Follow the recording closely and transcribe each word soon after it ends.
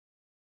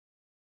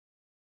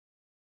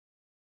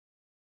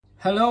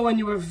Hello, and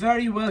you are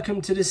very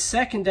welcome to the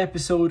second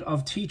episode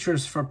of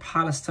Teachers for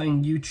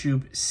Palestine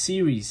YouTube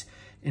series.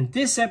 In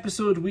this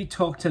episode, we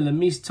talk to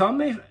Lamees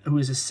Tomeh, who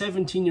is a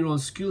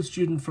 17-year-old school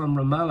student from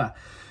Ramallah.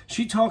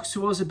 She talks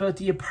to us about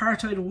the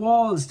apartheid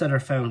walls that are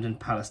found in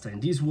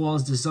Palestine. These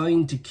walls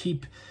designed to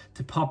keep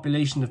the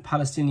population of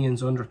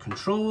Palestinians under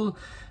control.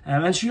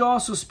 And she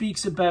also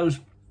speaks about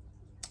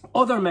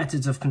other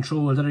methods of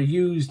control that are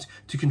used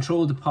to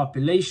control the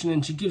population,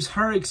 and she gives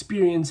her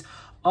experience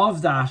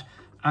of that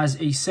as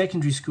a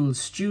secondary school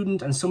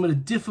student and some of the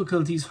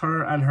difficulties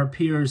her and her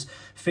peers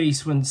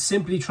face when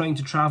simply trying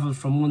to travel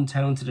from one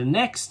town to the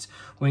next,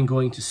 when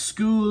going to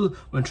school,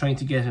 when trying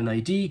to get an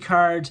ID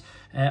card,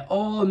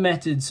 all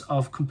methods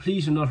of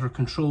complete and utter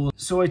control.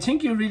 So I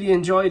think you'll really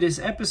enjoy this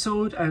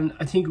episode, and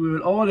I think we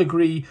will all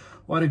agree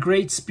what a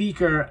great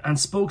speaker and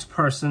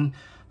spokesperson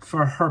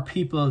for her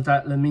people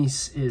that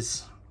Lamees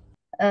is.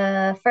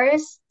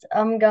 First,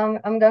 I'm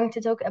going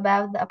to talk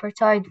about the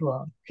apartheid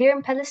wall. Here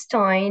in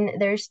Palestine,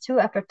 there's two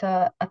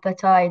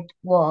apartheid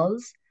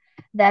walls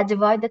that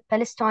divided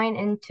Palestine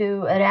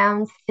into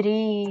around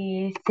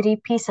three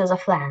pieces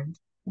of land.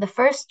 The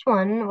first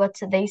one, what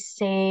they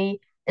say,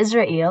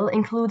 Israel,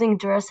 including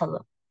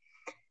Jerusalem.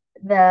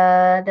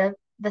 The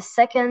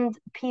second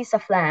piece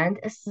of land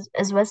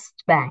is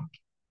West Bank,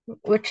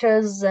 which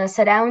is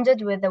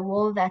surrounded with a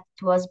wall that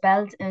was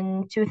built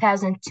in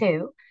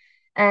 2002.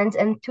 And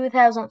in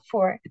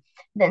 2004,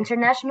 the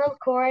International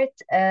Court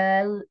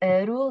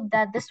ruled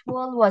that this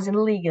wall was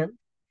illegal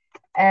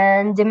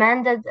and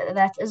demanded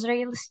that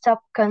Israel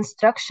stop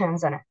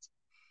constructions on it.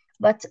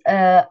 But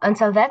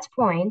until that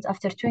point,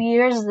 after 2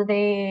 years,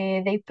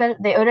 they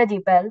already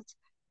built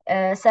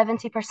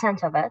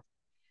 70% of it,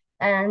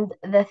 and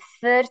the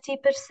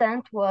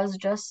 30% was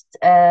just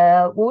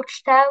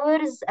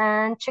watchtowers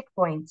and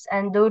checkpoints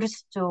and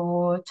doors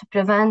to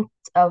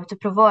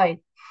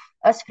provide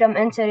us from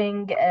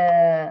entering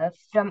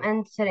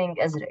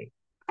Israel,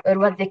 or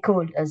what they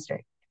call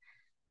Israel.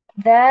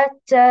 That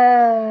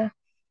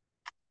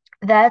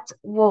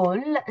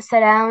wall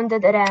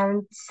surrounded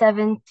around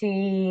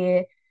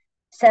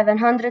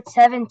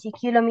 770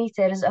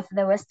 kilometers of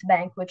the West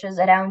Bank, which is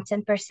around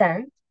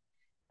 10%.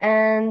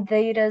 And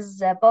there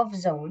is above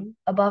zone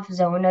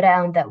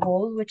around that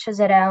wall, which is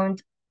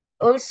around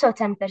also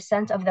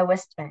 10% of the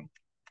West Bank.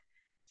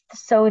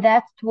 So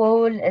that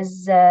wall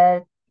is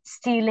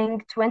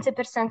stealing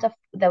 20% of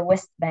the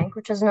West Bank,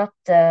 which is not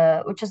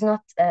a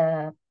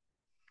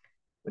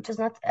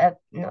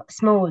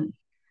small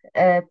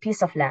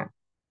piece of land.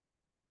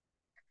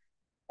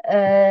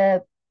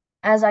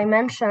 As I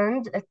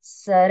mentioned,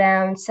 it's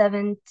around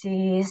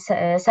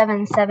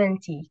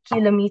 770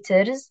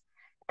 kilometers,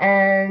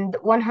 and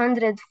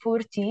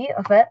 140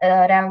 of it,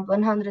 around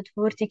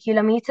 140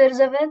 kilometers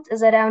of it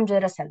is around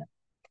Jerusalem.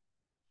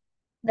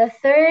 The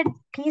third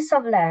piece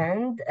of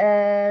land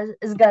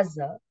is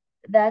Gaza.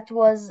 That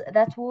wall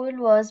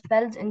was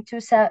built in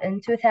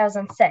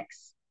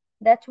 2006.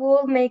 That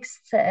wall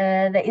makes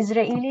the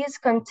Israelis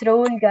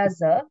control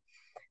Gaza,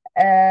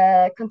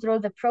 control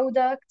the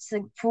products,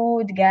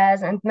 food,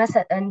 gas, and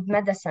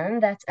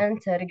medicine that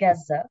enter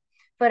Gaza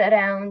for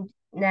around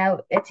now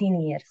 18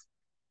 years.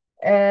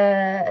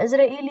 The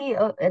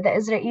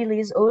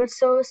Israelis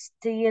also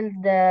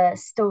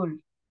stole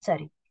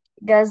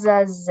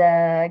Gaza's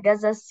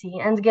sea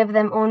and give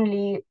them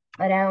only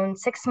around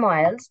 6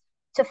 miles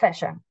to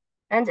fish on.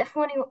 And if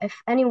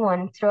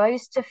anyone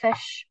tries to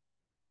fish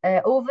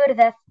over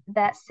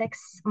that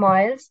 6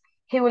 miles,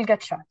 he will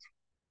get shot.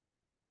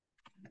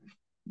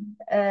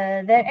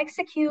 Their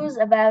excuse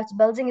about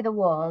building the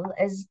wall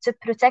is to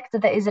protect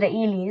the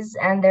Israelis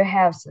and their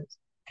houses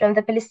from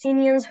the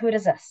Palestinians who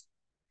resist.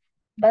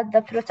 But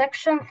the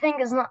protection thing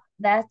is not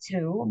that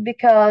true,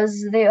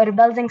 because they are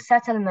building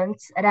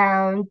settlements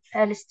around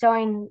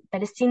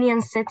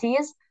Palestinian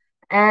cities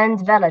and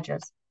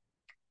villages.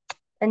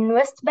 In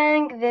West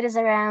Bank, there is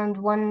around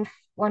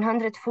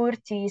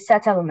 140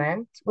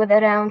 settlements with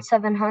around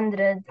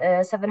 700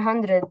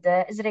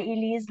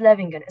 Israelis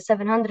living in it.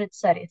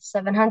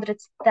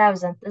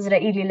 700,000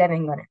 Israeli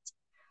living on it.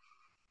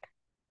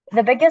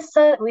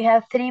 We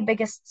have three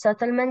biggest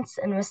settlements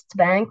in West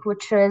Bank,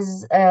 which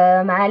is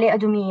Maali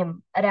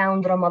Adumim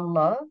around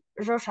Ramallah,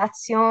 Josh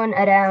Atzion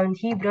around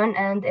Hebron,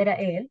 and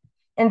Irael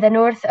in the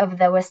north of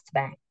the West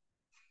Bank.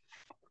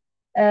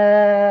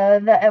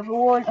 The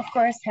wall, of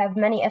course, have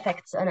many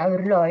effects on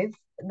our life.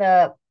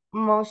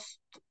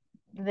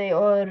 They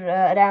are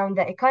around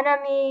the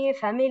economy,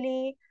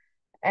 family,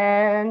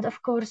 and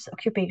of course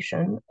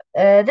occupation.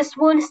 This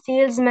wall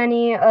steals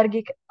many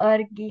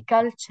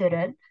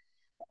agricultural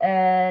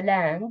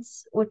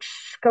lands,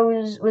 which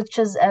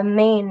caused a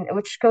main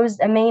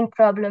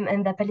problem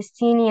in the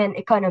Palestinian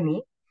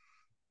economy,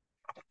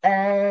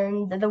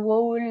 and the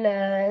wall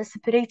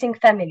separating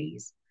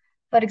families.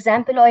 For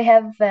example, I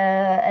have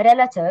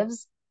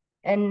relatives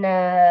in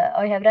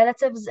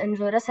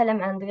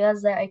Jerusalem and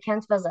Gaza. I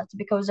can't visit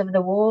because of the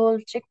wall,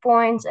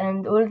 checkpoints,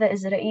 and all the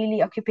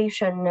Israeli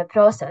occupation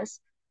process,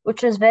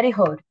 which is very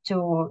hard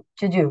to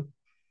do.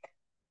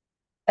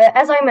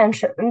 As I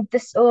mentioned,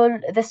 this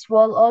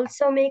will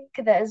also make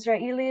the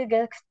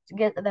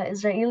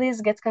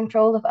Israelis get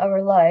control of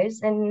our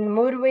lives in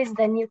more ways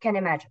than you can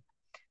imagine.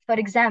 For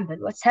example,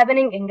 what's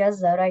happening in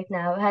Gaza right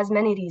now has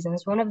many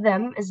reasons. One of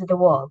them is the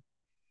wall.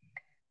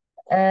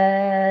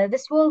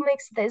 This wall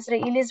makes the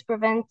Israelis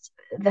prevent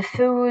the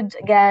food,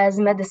 gas,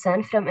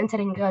 medicine from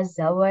entering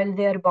Gaza while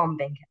they're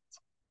bombing it.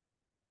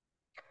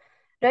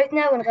 Right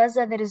now in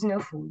Gaza, there is no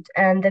food,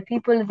 and the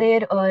people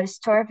there are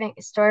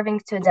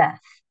starving to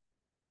death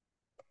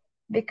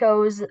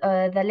because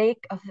the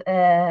lake of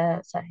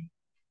sorry,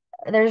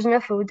 there's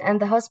no food, and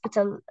the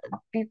hospital.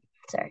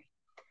 Sorry,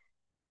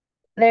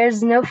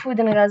 there's no food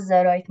in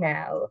Gaza right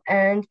now,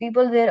 and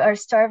people there are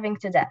starving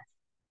to death.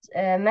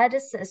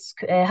 Medicine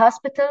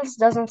hospitals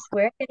doesn't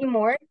work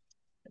anymore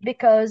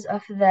because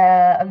of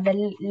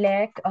the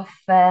lack of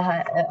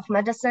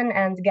medicine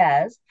and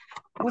gas,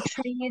 which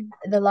made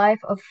the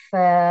life of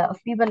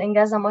people in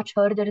Gaza much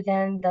harder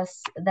than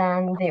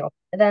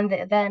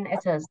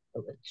it is,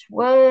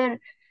 which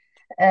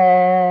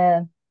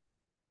uh,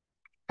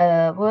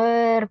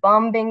 were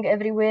bombing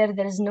everywhere.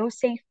 There is no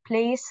safe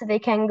place they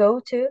can go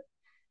to.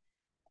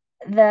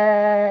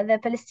 The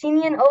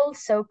Palestinian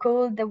also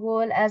called the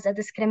wall as a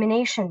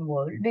discrimination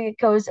wall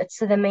because it's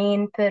the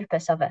main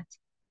purpose of it,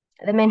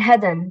 the main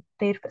hidden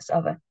purpose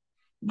of it.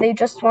 They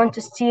just want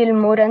to steal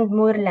more and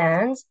more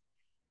lands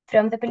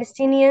from the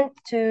Palestinian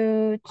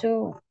to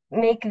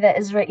make the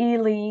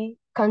Israeli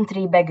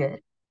country bigger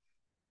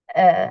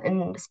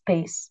in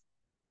space.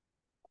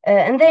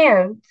 In the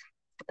end,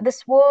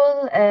 this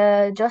wall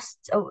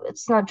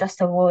it's not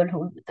just a wall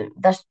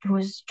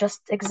who's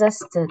just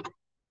existed.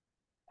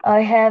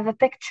 I have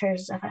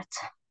pictures of it.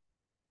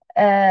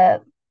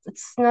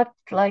 It's not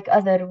like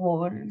other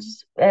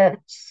walls.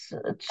 It's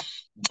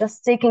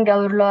just taking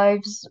our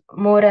lives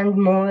more and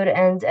more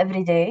and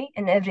every day,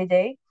 and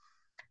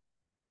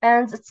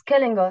it's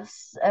killing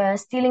us,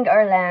 stealing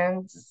our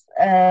lands,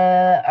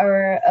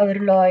 our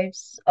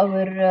lives,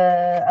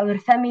 our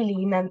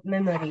family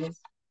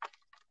memories,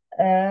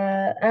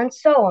 and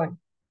so on.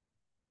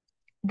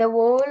 The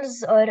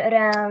walls are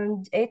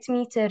around 8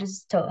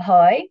 meters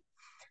high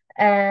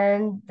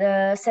and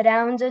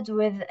surrounding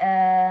with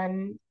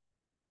an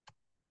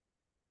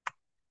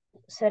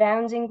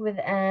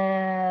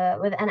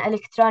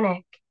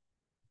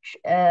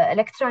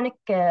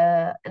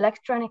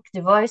electronic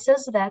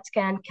devices that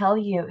can kill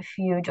you if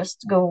you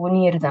just go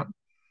near them.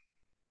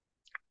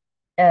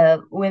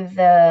 With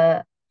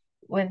the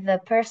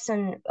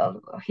person,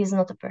 he's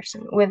not a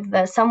person, with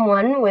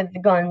someone with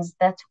guns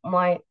that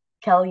might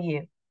kill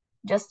you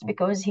just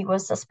because he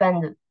was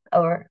suspended,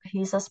 or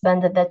he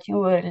suspended that you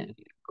were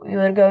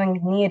going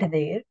near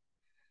there.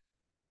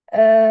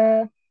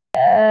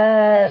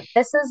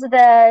 This is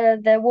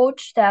the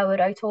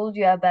watchtower I told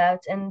you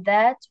about. In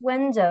that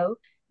window,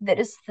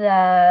 there's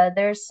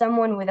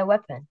someone with a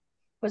weapon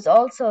who's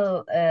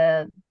also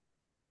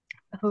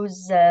who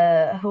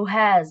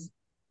has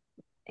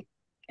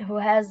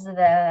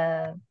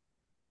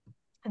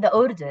the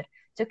order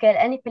to kill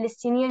any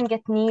Palestinian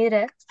get near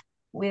it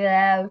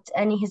without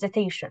any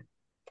hesitation.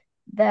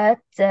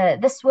 That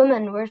this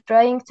women were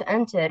trying to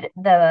enter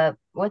the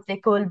what they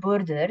call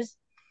borders,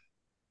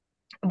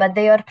 but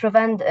they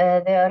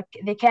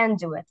can't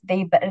do it.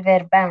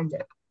 They're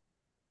banned.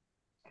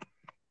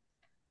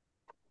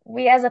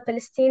 We as a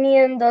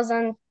Palestinian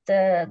doesn't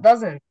and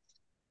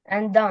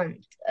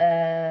don't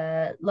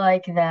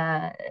like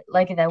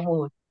the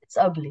wall. It's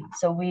ugly,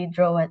 so we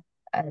draw it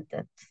at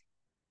it.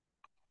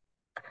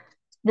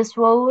 This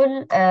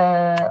wall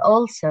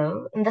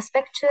also in this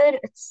picture,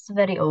 it's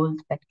very old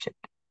picture.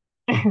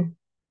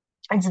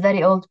 It's a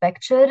very old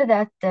picture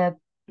that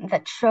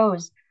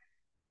shows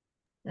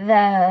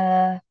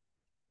the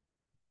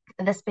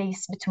the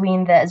space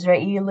between the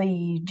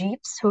Israeli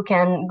jeeps who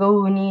can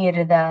go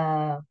near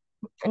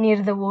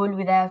the wall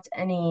without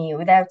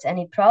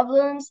any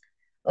problems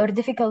or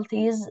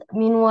difficulties.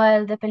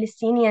 Meanwhile, the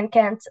Palestinian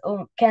can't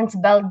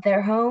build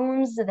their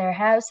homes, their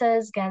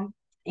houses, can't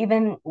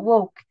even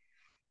walk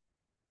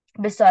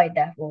beside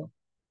that wall.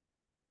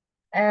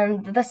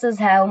 And this is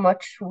how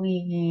much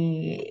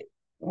we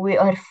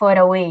are far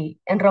away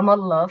in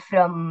Ramallah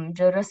from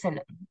Jerusalem.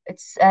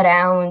 It's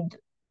around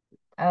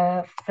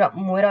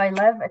from where I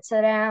live, it's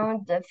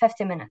around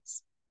 50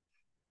 minutes.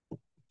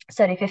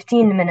 Sorry,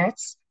 15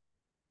 minutes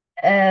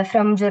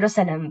from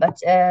Jerusalem. But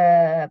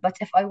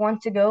if I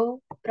want to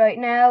go right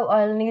now,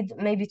 I'll need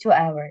maybe 2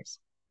 hours.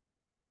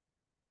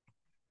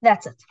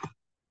 That's it.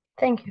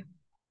 Thank you.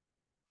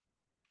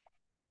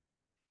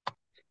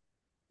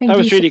 That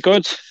was really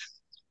good.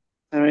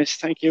 Anyways,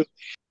 thank you.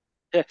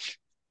 Yeah.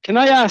 Can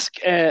I ask,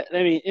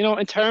 Lemmy,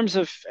 in terms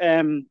of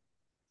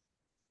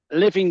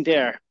living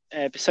there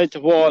beside the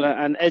wall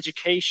and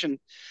education,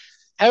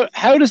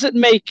 how does it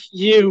make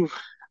you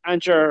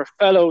and your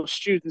fellow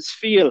students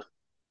feel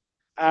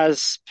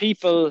as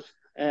people,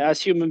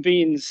 as human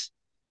beings,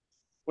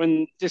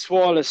 when this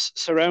wall is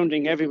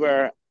surrounding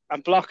everywhere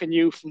and blocking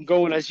you from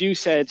going, as you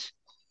said,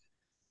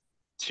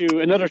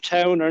 to another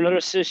town or another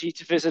city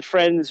to visit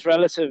friends,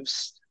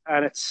 relatives,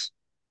 and it's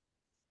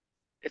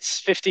it's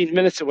 15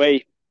 minutes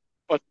away,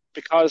 but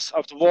because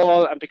of the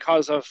wall and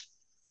because of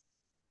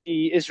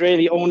the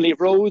Israeli only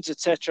roads,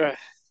 etc.,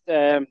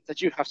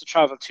 that you have to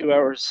travel 2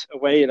 hours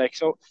away. Like,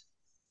 so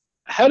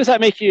how does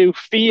that make you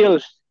feel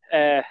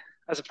uh,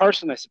 as a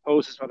person, I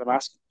suppose, is what I'm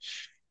asking.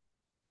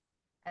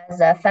 As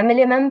a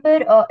family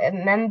member,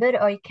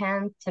 I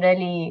can't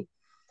really.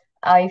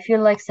 I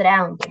feel like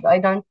surrounded. I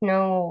don't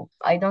know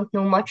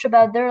much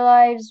about their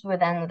lives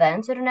within the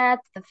internet,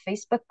 the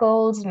Facebook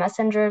calls,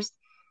 messages,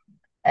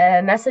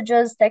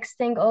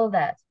 texting, all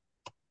that.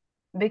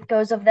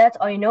 Because of that,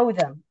 I know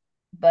them.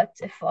 But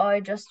if I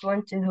just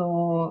want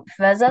to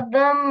visit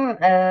them,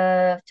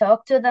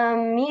 talk to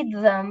them, meet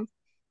them,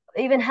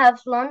 even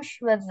have lunch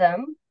with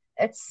them,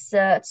 it's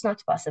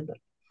not possible.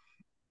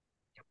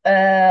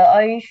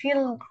 I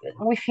feel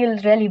we feel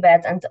really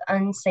bad and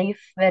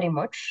unsafe very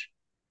much.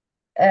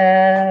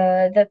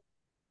 The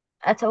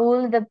at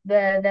all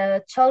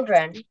the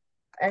children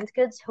and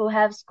kids who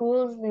have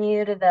schools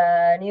near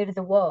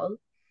the wall.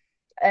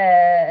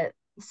 Uh,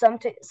 some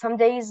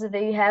days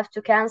they have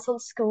to cancel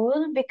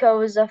school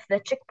because of the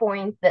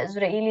checkpoint. The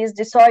Israelis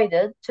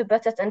decided to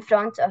put it in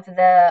front of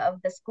the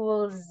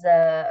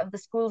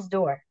school's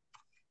door.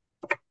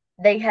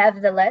 They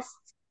have the list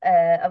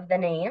of the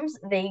names.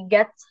 They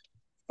get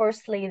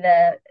firstly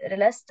the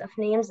list of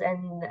names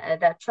and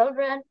the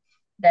children,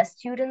 the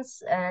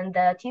students, and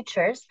the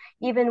teachers,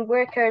 even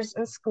workers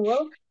in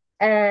school.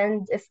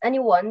 And if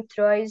anyone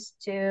tries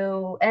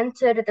to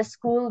enter the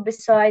school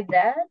beside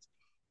that,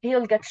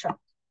 he'll get shot.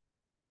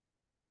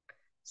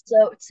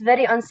 So it's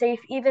very unsafe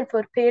even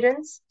for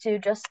parents to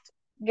just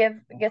get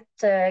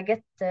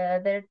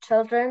their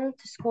children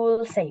to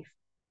school safe.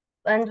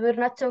 And we're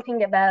not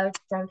talking about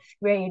 10th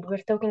grade,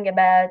 we're talking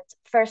about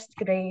first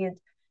grade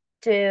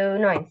to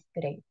ninth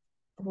grade,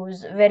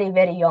 who's very,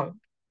 very young.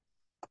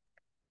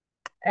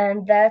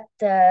 And that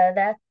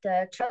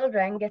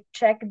children get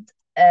checked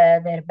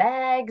their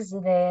bags,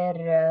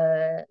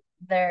 their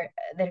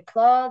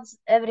clothes,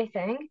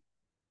 everything.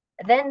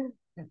 Then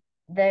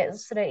the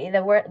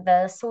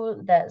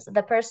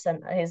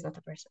person, he's not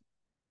a person,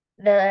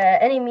 the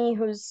enemy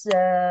who's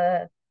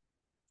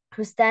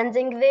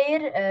standing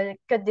there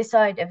could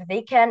decide if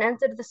they can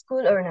enter the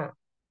school or not.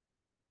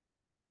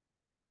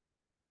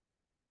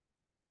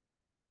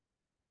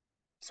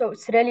 So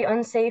it's really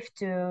unsafe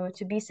to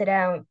be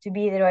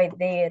right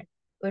there,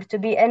 or to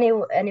be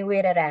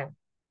anywhere around.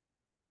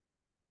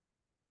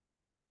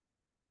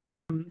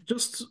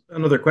 Just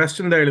another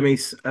question there,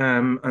 Lamees.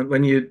 And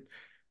when you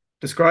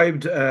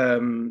described, yeah,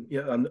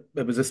 and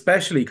it was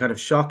especially kind of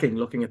shocking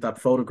looking at that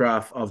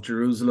photograph of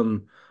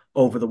Jerusalem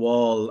over the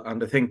wall.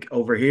 And I think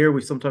over here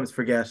we sometimes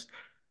forget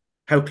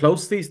how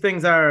close these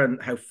things are and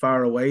how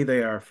far away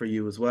they are for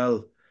you as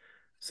well.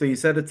 So you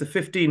said it's a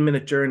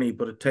 15-minute journey,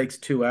 but it takes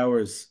 2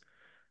 hours.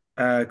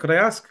 Could I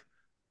ask,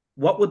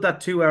 what would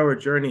that 2 hour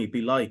journey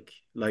be like?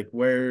 Like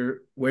where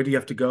do you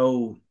have to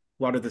go?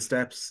 What are the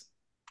steps?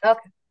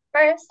 Okay,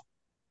 first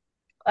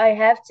I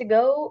have to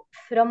go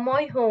from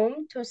my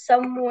home to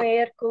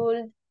somewhere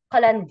called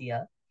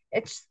Qalandia.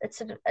 It's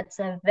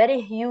a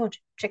very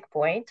huge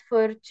checkpoint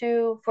for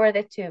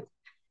the two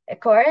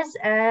cars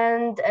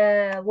and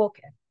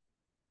walking.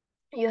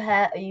 You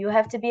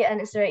have to be an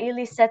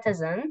Israeli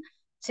citizen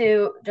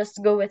to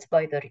just go it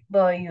by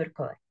your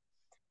car.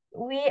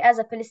 We as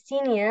a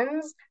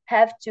Palestinians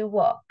have to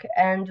walk,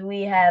 and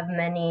we have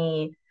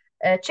many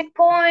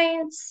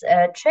checkpoints,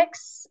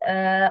 checks.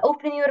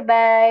 Open your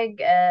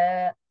bag.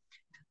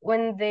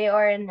 When they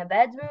are in a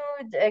bad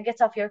mood,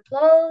 get off your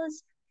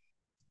clothes.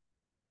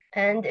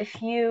 And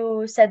if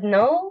you said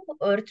no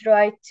or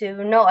try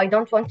to, no, I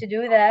don't want to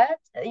do that,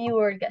 you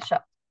will get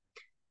shot.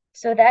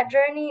 So that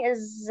journey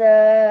is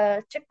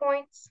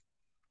checkpoints,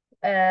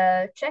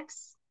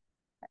 checks.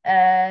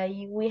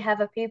 We have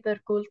a paper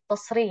called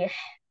تصريح.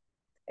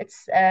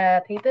 It's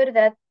a paper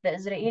that the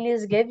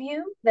Israelis give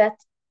you that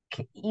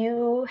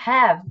you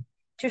have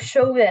to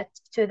show it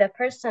to the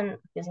person.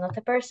 He's not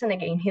a person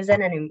again, he's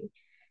an enemy.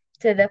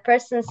 To the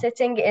person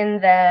sitting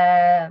in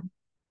the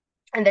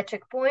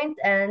checkpoint,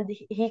 and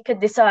he could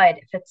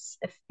decide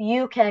if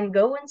you can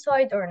go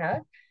inside or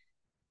not.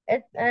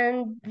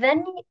 And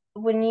then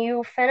when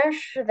you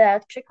finish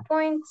the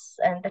checkpoints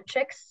and the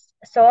checks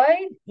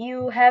side,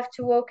 you have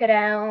to walk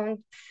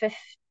around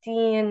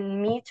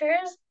 15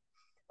 meters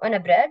on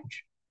a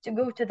bridge to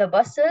go to the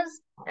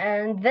buses,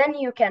 and then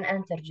you can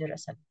enter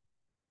Jerusalem.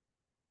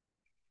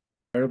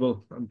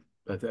 Terrible. I'm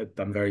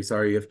very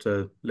sorry you have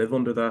to live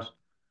under that.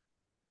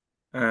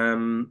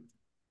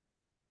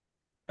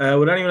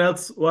 Would anyone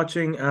else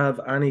watching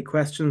have any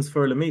questions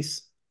for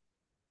Lamees?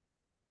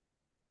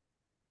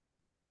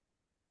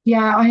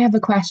 Yeah, I have a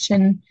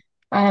question.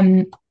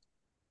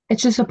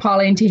 It's just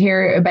appalling to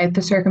hear about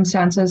the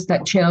circumstances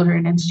that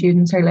children and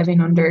students are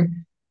living under.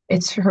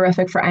 It's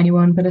horrific for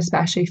anyone, but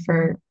especially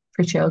for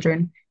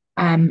children.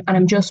 And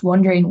I'm just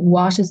wondering,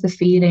 what is the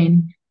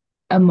feeling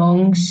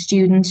among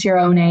students your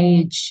own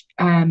age,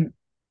 in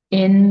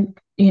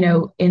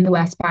the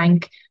West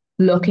Bank,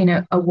 looking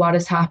at what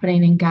is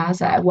happening in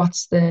Gaza,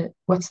 what's the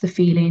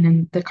feeling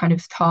and the kind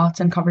of thoughts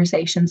and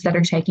conversations that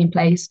are taking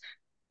place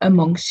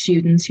amongst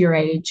students your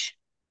age?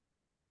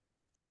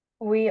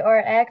 We are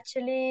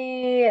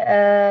actually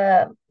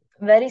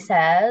very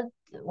sad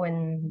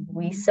when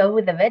we saw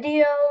the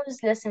videos,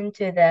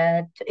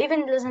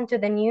 even listen to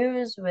the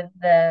news with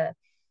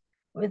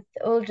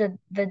all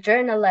the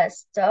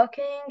journalists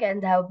talking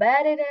and how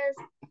bad it is.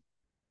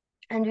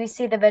 And we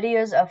see the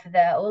videos of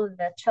all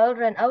the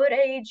children our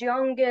age,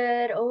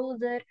 younger,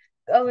 older,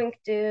 going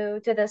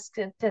to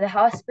the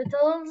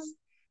hospitals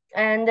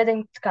and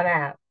didn't come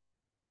out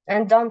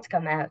and don't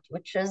come out,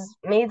 which has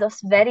made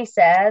us very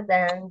sad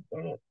and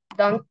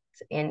don't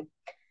and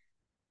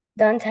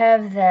don't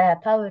have the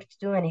power to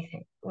do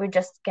anything. We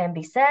just can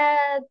be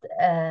sad,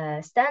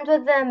 stand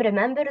with them,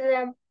 remember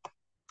them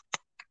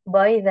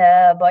by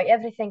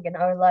everything in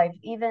our life,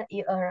 even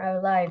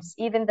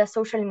the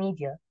social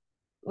media,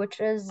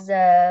 which is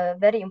a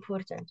very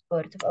important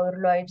part of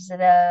our lives.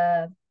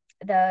 The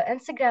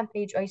Instagram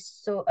page I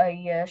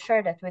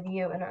shared it with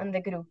you in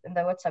the group, in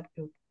the WhatsApp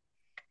group.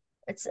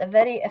 It's a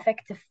very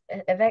effective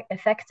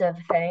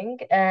thing,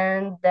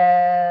 and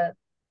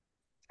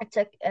it's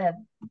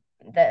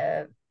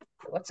the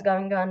what's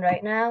going on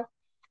right now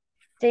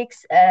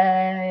takes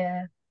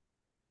a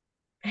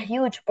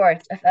huge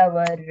part of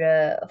our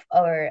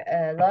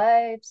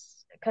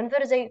lives.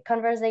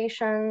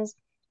 Conversations.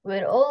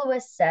 We're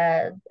always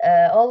sad,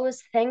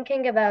 always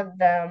thinking about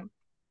them.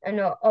 I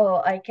know,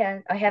 oh, I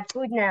have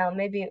food now.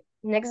 Maybe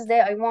next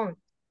day I won't.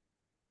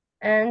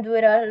 And we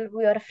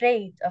are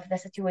afraid of the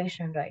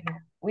situation right now.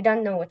 We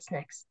don't know what's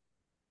next.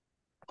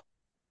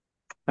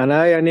 Can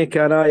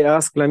I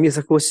ask Lamees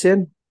a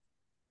question?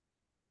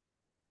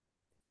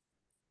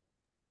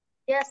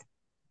 Yes,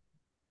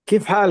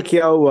 كيف حالك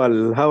يا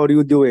أول؟ How are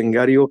you doing?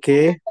 Are you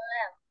okay?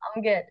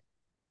 I'm good.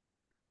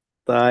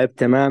 طيب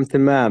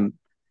تمام.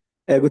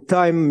 Good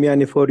time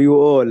يعني for you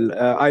all.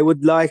 I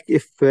would like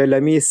if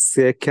Lamees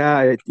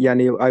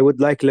I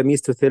would like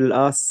Lamees to tell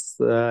us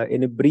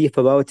in a brief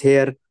about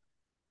her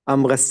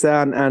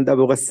Ghassan and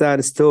Abu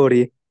Ghassan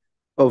story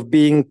of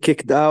being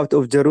kicked out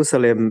of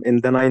Jerusalem in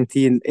the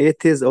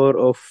 1980s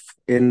or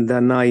in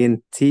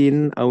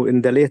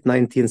the late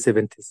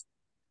 1970s.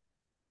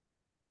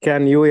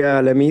 Can you,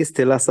 Lamees,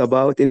 tell us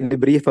in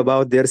brief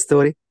about their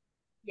story?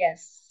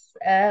 Yes.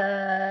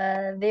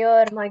 They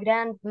are my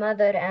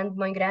grandmother and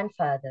my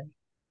grandfather.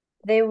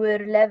 They were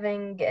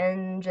living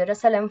in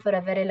Jerusalem for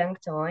a very long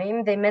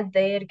time. They met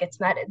there, get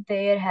married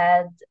there,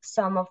 had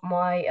some of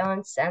my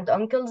aunts and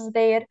uncles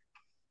there.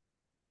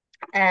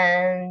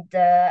 And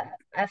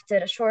after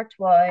a short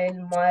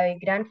while, my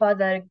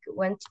grandfather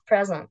went to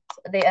prison.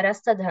 They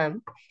arrested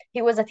him.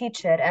 He was a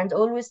teacher and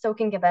always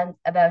talking about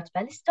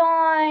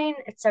Palestine.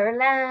 It's our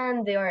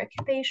land, their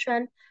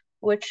occupation,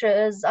 which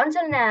is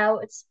until now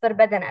it's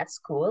forbidden at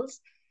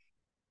schools.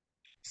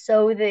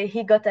 So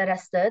he got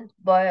arrested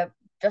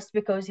just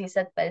because he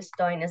said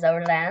Palestine is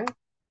our land.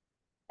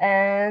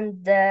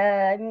 And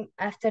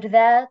after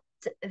that,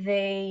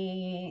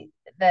 the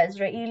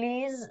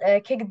Israelis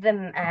kicked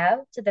them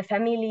out. The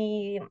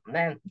family,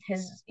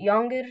 his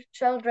young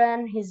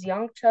children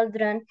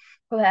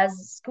who has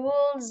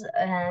schools,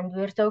 and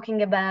we're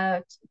talking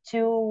about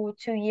 2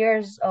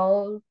 years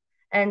old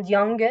and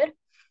younger.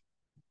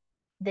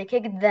 They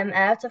kicked them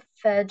out of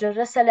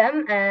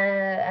Jerusalem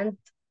and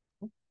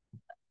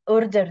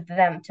ordered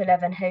them to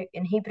live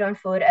in Hebron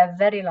for a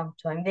very long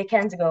time. They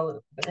can't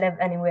go live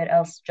anywhere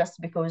else just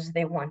because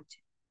they want to.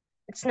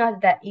 It's not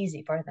that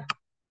easy for them.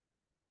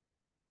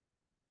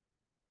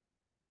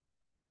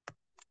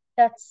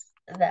 That's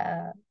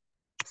the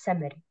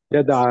summary.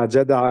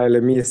 جدع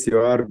Lamees, you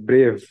are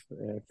brave.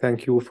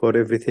 Thank you for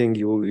everything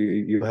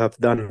you have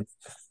done.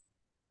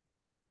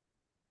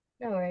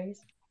 No worries.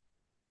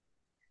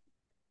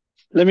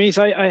 Lamees,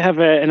 I have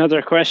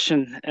another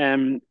question.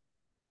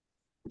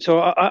 So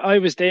I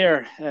was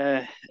there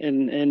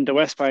in the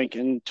West Bank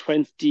in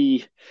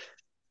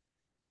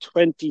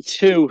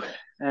 2022,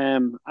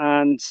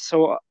 and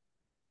so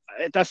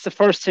that's the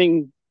first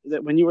thing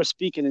that when you were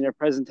speaking in your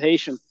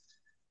presentation,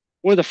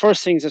 one of the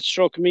first things that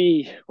struck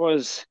me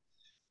was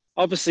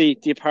obviously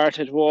the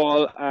apartheid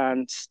wall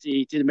and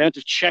the amount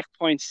of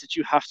checkpoints that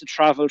you have to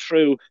travel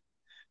through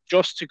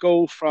just to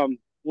go from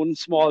one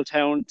small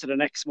town to the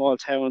next small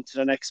town to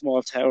the next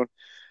small town,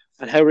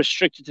 and how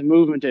restricted the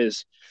movement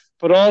is.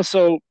 But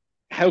also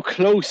how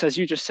close, as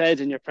you just said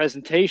in your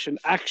presentation,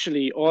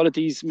 actually all of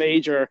these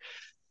major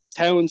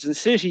towns and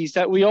cities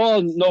that we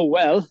all know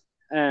well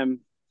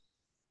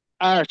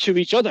are to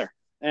each other.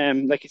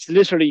 Like it's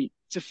a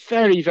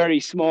very, very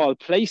small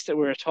place that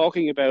we're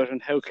talking about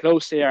and how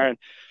close they are.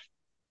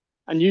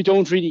 And you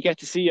don't really get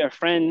to see your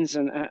friends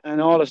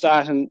and all of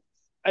that. And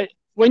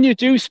when you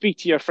do speak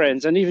to your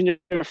friends and even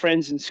your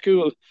friends in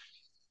school,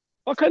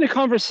 what kind of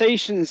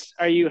conversations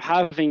are you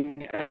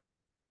having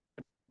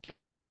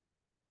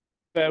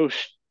about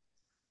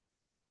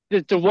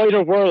the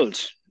wider world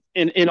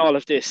in all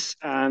of this?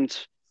 And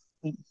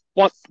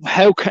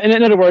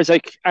in other words,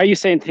 like, are you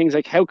saying things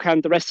like, how can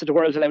the rest of the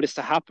world allow this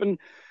to happen?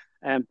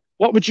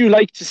 what would you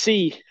like to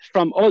see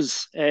from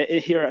us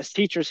here as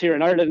teachers here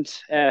in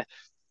Ireland,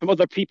 from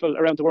other people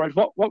around the world?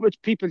 What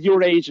would people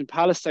your age in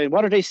Palestine,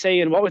 what are they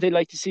saying? What would they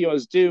like to see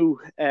us do,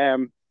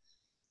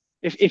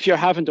 if you're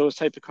having those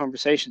type of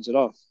conversations at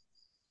all?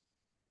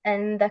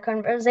 And the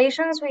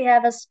conversations we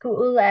have at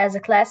school as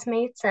a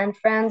classmates and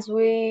friends,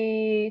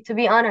 to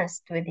be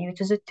honest with you,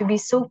 to be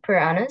super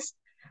honest,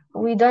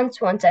 we don't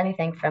want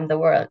anything from the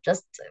world.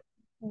 Just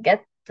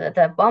get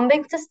the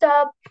bombing to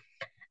stop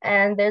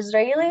and the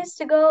Israelis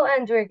to go,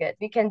 and we're good.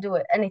 We can do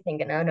anything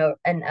in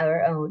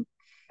our own.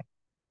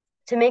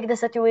 To make the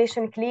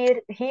situation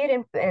clear, here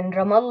in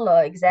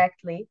Ramallah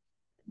exactly,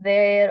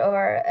 there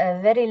are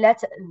a very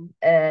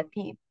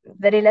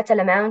little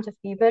amount of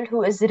people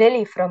who is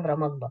really from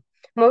Ramallah.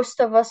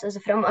 Most of us is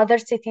from other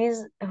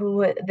cities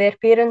who their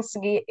parents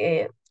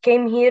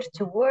came here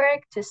to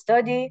work, to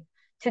study,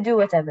 to do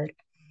whatever.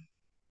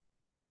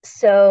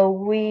 So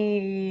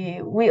we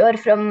are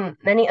from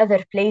many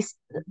other places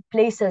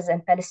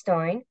in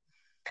Palestine.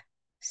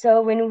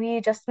 So when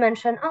we just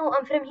mentioned, oh,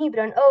 I'm from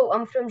Hebron, oh,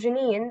 I'm from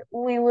Jenin,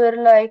 we were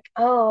like,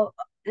 oh,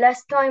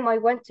 last time I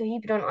went to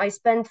Hebron, I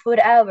spent 4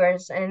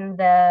 hours in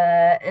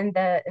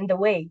the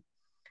way.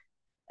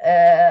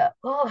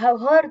 Oh, how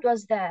hard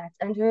was that?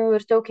 And we were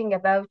talking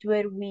about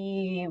how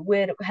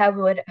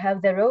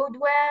the road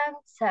went,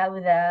 how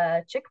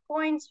the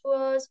checkpoints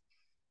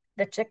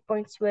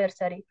were,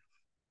 sorry,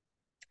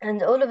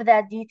 and all of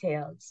that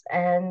details.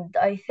 And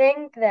I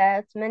think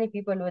that many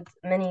people in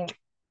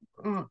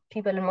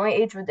my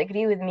age would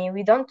agree with me.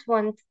 We don't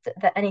want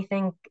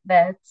anything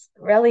that's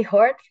really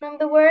hard from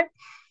the world.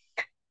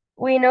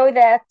 We know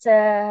that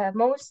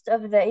most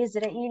of the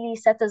Israeli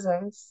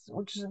citizens,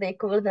 which they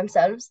call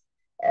themselves,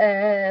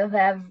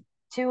 have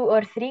 2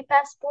 or 3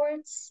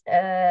 passports.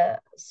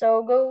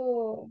 So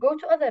go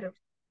to other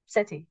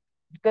city,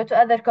 go to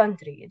other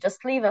country.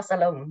 Just leave us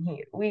alone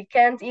here. We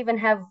can't even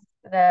have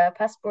the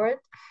passport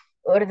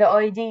or the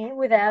ID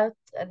without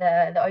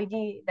the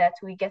ID that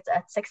we get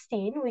at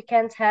 16. We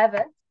can't have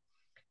it.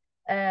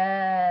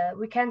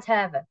 We can't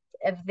have it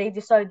if they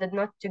decided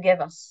not to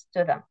give us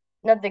to them.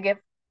 Not the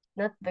gift,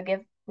 not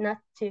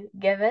to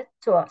give it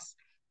to us.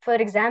 For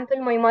example,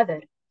 my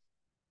mother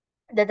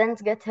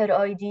didn't get her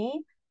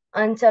ID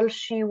until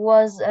she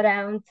was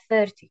around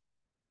 30.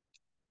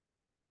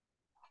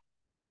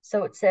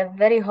 So it's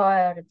very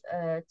hard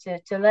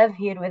to live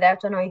here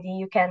without an ID.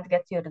 You can't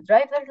get your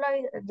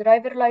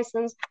driver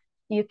license.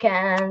 You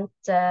can't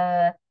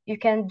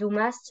do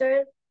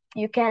master.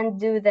 You can't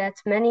do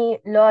that many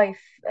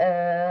life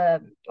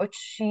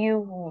which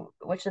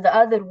the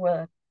other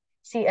will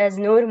see as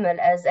normal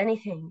as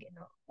anything. You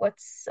know,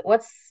 what's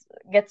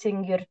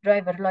getting your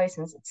driver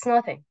license? It's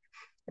nothing.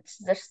 It's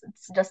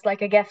just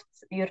like a gift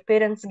your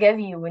parents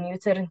give you when you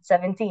turn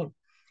 17.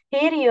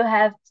 Here you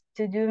have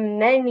to do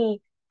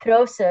many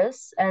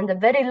process and a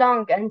very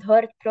long and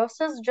hard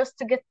process just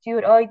to get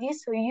your ID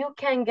so you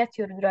can get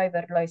your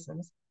driver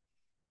license.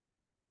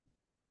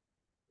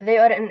 They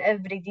are in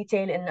every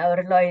detail in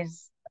our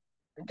lives,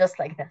 just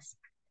like this.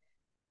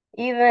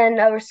 Even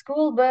our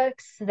school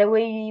books, the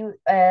way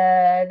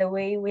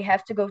we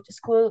have to go to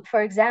school.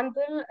 For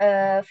example,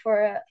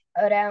 for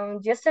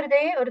around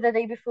yesterday or the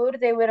day before,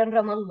 they were in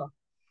Ramallah,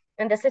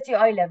 in the city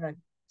I live in.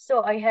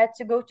 So I had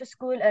to go to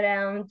school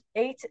around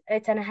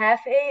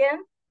 8:30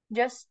 a.m.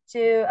 just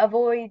to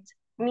avoid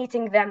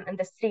meeting them in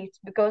the street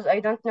because I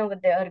don't know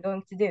what they are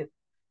going to do.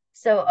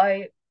 So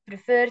I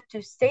prefer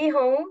to stay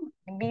home,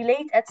 be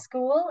late at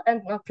school,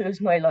 and not lose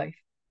my life.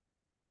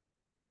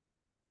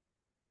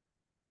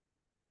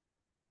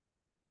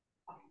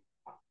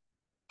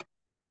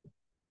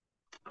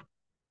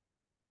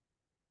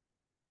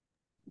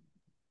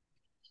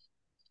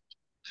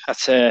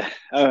 That's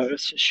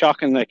it's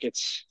shocking. Like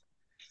it's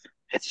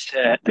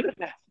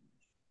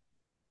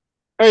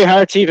very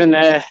hard to even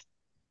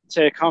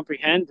to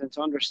comprehend and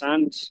to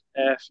understand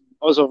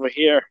from us over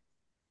here,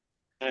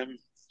 um,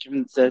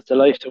 given the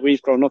life that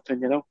we've grown up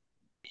in.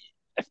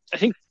 I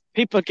think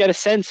people get a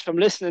sense from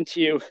listening to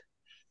you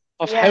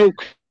of Yeah,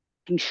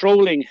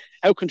 controlling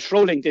how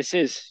controlling this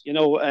is.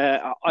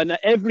 On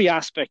every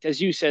aspect, as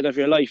you said, of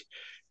your life.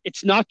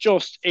 It's not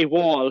just a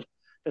wall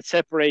that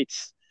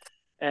separates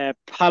yes,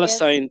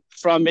 Palestine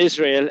from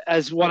Israel,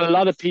 as what a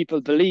lot of people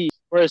believe.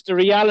 Whereas the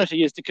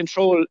reality is the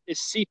control is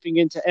seeping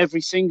into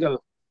every single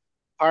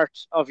part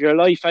of your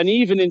life, and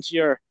even into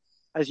your,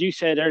 as you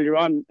said earlier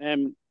on,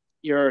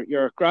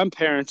 your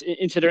grandparents,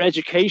 into their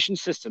education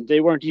system. They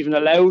weren't even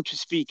allowed to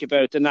speak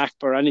about the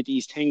Nakba or any of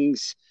these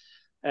things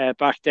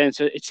back then.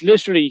 So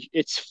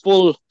it's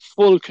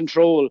full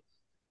control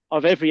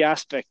of every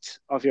aspect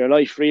of your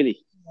life, really.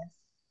 yes.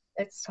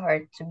 It's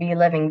hard to be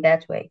living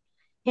that way.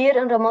 Here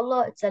in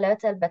Ramallah, it's a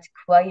little bit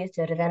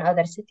quieter than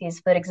other cities.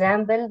 For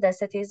example, the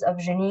cities of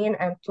Jenin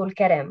and Tul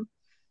Karam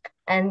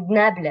and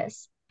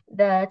Nablus.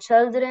 The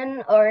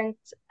children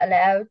aren't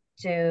allowed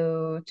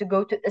to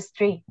go to the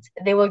street.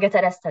 They will get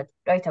arrested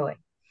right away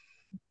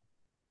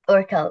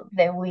or killed.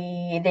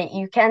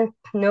 You can't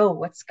know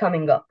what's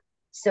coming up.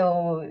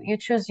 So you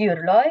choose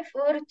your life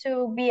or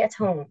to be at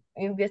home.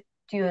 You get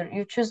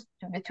you choose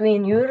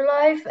between your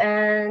life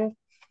and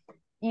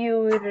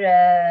your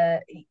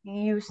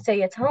you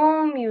stay at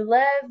home, you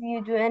live,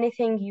 you do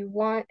anything you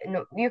want.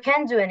 No, you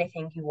can't do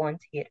anything you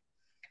want here.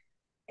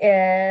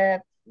 Uh,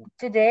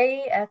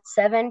 Today at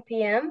 7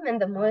 p.m. in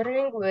the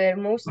morning, where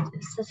most,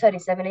 sorry,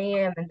 7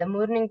 a.m. in the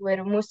morning,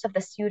 where most of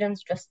the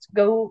students just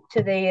go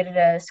to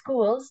their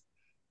schools,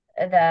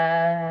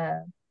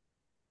 the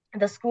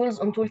schools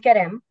on Tul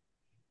Karam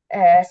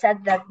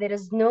said that there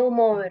is no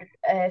more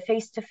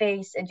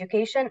face-to-face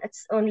education.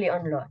 It's only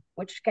online,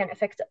 which can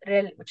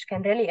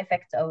really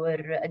affect our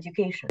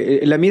education.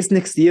 Lamees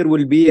next year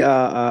will be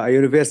a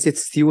university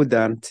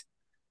student.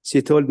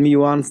 She told me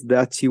once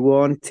that she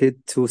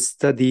wanted to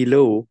study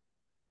law,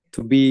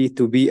 to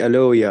be a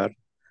lawyer,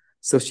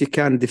 so she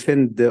can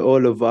defend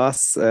all of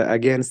us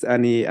against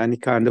any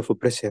kind of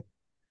oppression.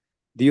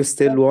 Do you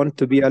still want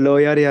to be a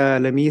lawyer, ya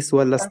Lamees,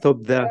 ولا Of stop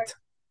course. that?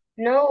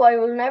 No, I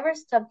will never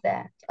stop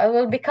that. I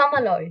will become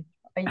a lawyer.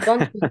 I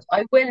don't want to,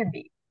 I will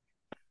be.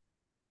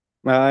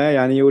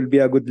 يعني you will be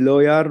a good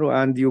lawyer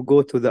and you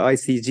go to the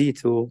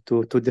ICG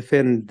to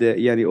defend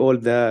يعني all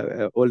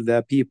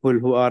the people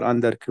who are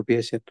under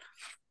occupation.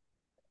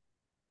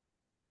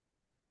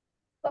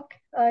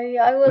 Okay,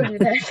 I will do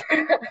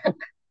that.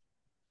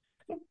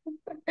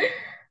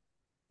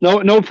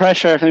 No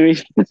pressure. I mean,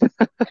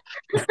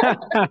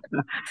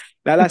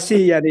 لا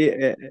she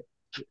يعني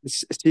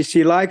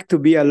she liked to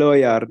be a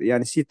lawyer.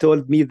 يعني she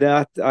told me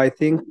that I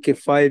think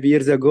 5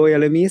 years ago, يا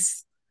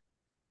لميس,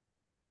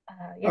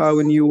 Yes,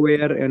 when you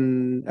were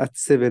at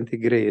 7th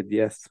grade,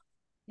 yes.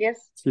 yes,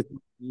 She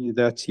told me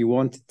that she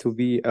wanted to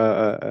be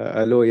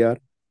a lawyer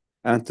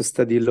and to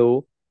study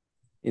law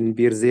in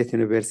Birzeit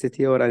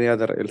University or any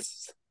other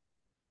else.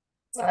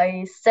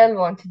 I still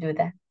want to do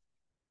that.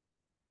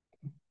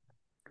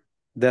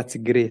 That's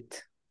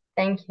great.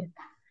 Thank you.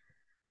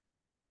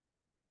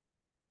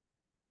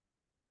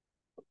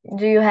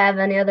 Do you have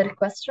any other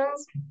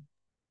questions?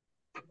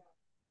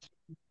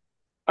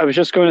 I was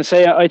just going to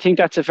say, I think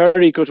that's a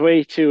very good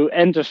way to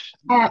end it.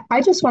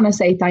 I just want to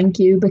say thank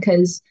you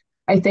because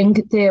I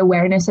think the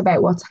awareness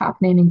about what's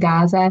happening in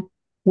Gaza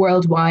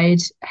worldwide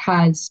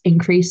has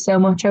increased so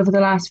much over the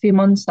last few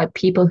months. Like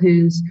people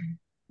who's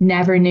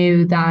never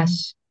knew that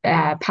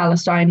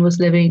Palestine was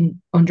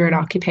living under an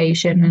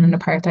occupation and an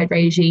apartheid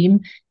regime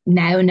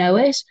now know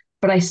it.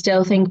 But I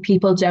still think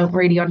people don't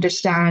really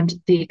understand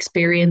the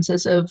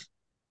experiences of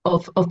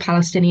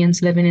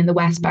Palestinians living in the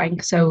West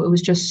Bank. So it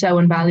was just so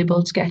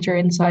invaluable to get your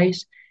insight.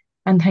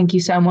 And thank you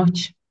so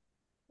much.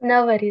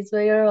 No worries,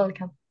 you're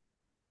welcome.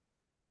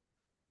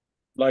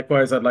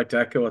 Likewise, I'd like to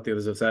echo what the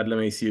others have said.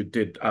 Lamees, you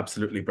did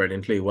absolutely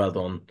brilliantly. Well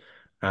done.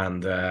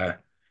 And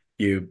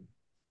you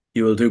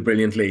will do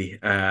brilliantly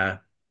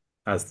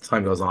as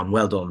time goes on.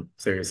 Well done,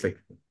 seriously.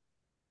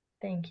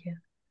 Thank you.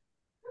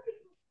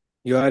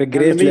 You are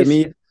great, Lamees,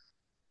 Lamees.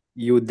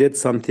 You did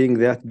something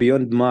that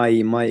beyond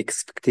my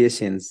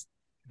expectations.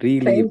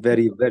 Really Thank you.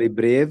 very, very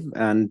brave,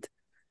 and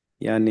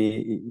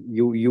yani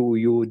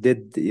you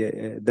did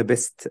the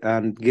best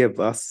and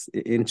give us,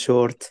 in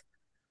short,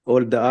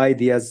 all the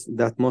ideas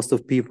that most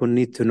of people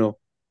need to know.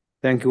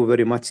 Thank you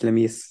very much,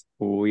 Lamees.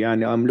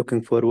 ويعني I'm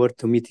looking forward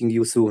to meeting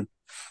you soon.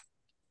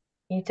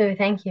 You too,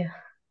 thank you.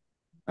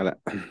 هلا.